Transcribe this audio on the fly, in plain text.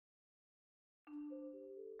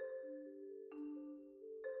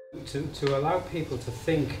To allow people to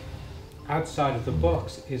think outside of the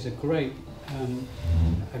box is a great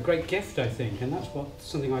gift, I think, and that's what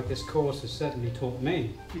something like this course has certainly taught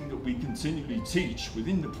me. The thing that we continually teach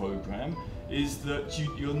within the programme is that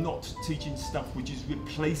you're not teaching stuff which is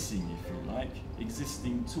replacing, if you like,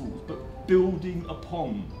 existing tools, but building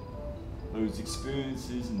upon those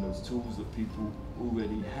experiences and those tools that people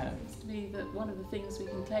already have. It seems to me that one of the things we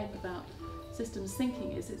can claim about systems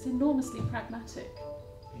thinking is it's enormously pragmatic.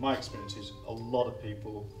 My experience is a lot of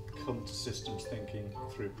people come to systems thinking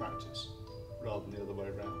through practice rather than the other way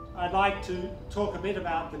around. I'd like to talk a bit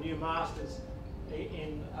about the new Masters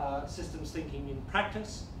in Systems Thinking in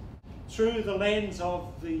Practice through the lens of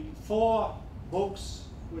the 4 books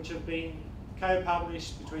which have been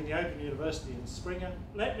co-published between the Open University and Springer.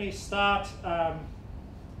 Let me start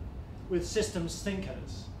with Systems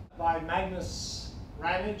Thinkers by Magnus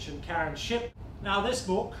Ramage and Karen Shipp. Now, this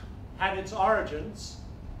book had its origins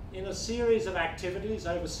in a series of activities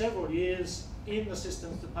over several years in the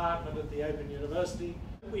systems department at the Open University.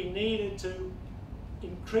 We needed to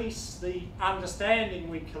increase the understanding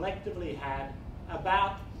we collectively had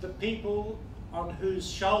about the people on whose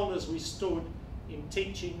shoulders we stood in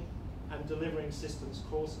teaching and delivering systems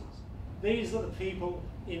courses. These are the people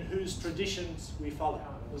in whose traditions we follow.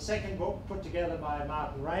 The second book, put together by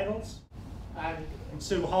Martin Reynolds and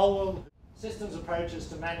Sue Holwell, Systems Approaches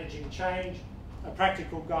to Managing Change, a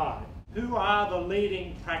Practical Guide. Who are the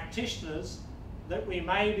leading practitioners that we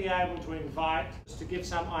may be able to invite to give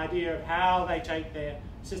some idea of how they take their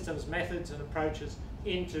systems methods and approaches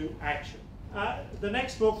into action? The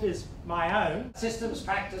next book is my own, Systems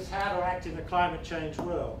Practice, How to Act in a Climate Change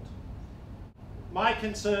World. My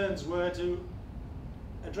concerns were to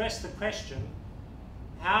address the question,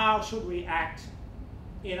 how should we act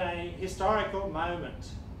in a historical moment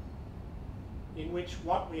in which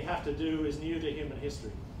what we have to do is new to human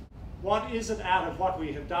history? What is it out of what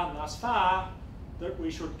we have done thus far that we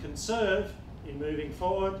should conserve in moving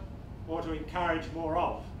forward or to encourage more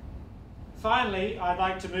of? Finally, I'd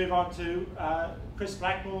like to move on to Chris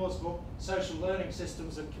Blackmore's book, Social Learning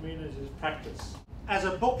Systems and Communities of Practice. As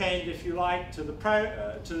a bookend, if you like, to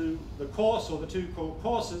the course or the 2 core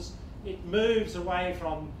courses, it moves away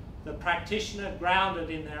from the practitioner grounded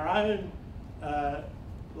in their own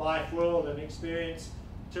life, world and experience,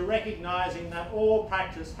 to recognising that all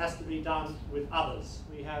practice has to be done with others.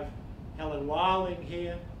 We have Helen Wilding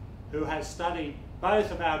here, who has studied both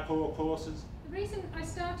of our core courses. The reason I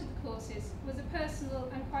started the courses was a personal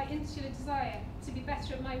and quite insular desire to be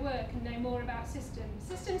better at my work and know more about systems.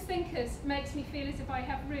 Systems Thinkers makes me feel as if I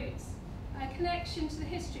have roots, a connection to the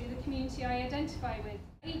history of the community I identify with.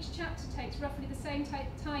 Each chapter takes roughly the same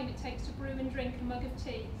time it takes to brew and drink a mug of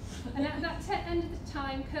tea. And at that end of the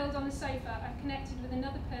time, curled on the sofa, I've connected with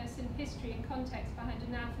another person, history and context behind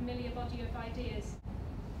a now familiar body of ideas.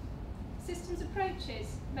 Systems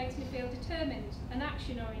Approaches makes me feel determined and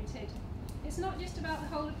action-oriented. It's not just about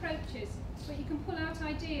the whole approaches, but you can pull out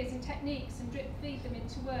ideas and techniques and drip feed them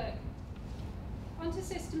into work. Onto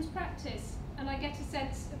Systems Practice, and I get a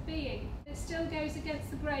sense of being. It still goes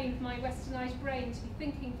against the grain of my westernised brain to be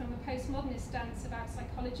thinking from a postmodernist stance about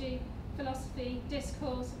psychology, philosophy,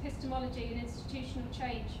 discourse, epistemology and institutional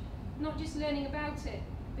change. Not just learning about it,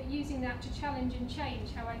 but using that to challenge and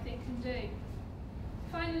change how I think and do.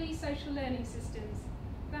 Finally, Social Learning Systems.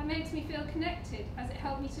 That makes me feel connected, as it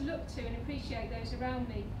helped me to look to and appreciate those around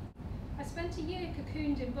me. I spent a year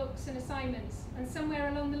cocooned in books and assignments, and somewhere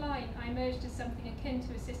along the line I emerged as something akin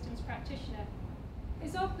to a systems practitioner.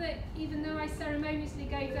 It's odd that even though I ceremoniously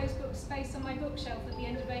gave those books space on my bookshelf at the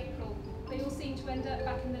end of April, they all seem to end up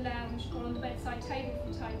back in the lounge or on the bedside table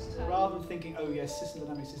from time to time. Rather than thinking, oh yes, system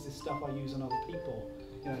dynamics is this stuff I use on other people,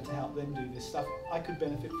 to help them do this stuff, I could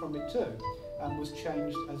benefit from it too, and was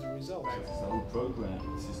changed as a result. The whole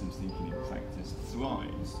programme, Systems Thinking in Practice,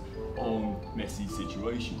 thrives on messy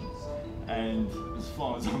situations. And as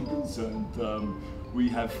far as I'm concerned, we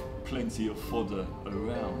have plenty of fodder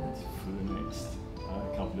around for the next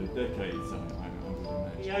couple of decades, I would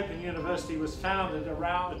imagine. The Open University was founded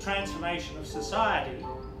around the transformation of society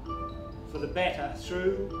for the better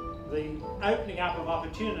through the opening up of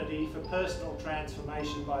opportunity for personal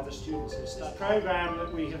transformation by the students who study. The program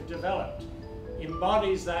that we have developed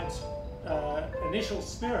embodies that initial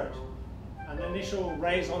spirit and initial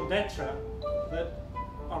raison d'etre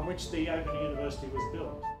on which the Open University was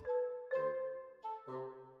built.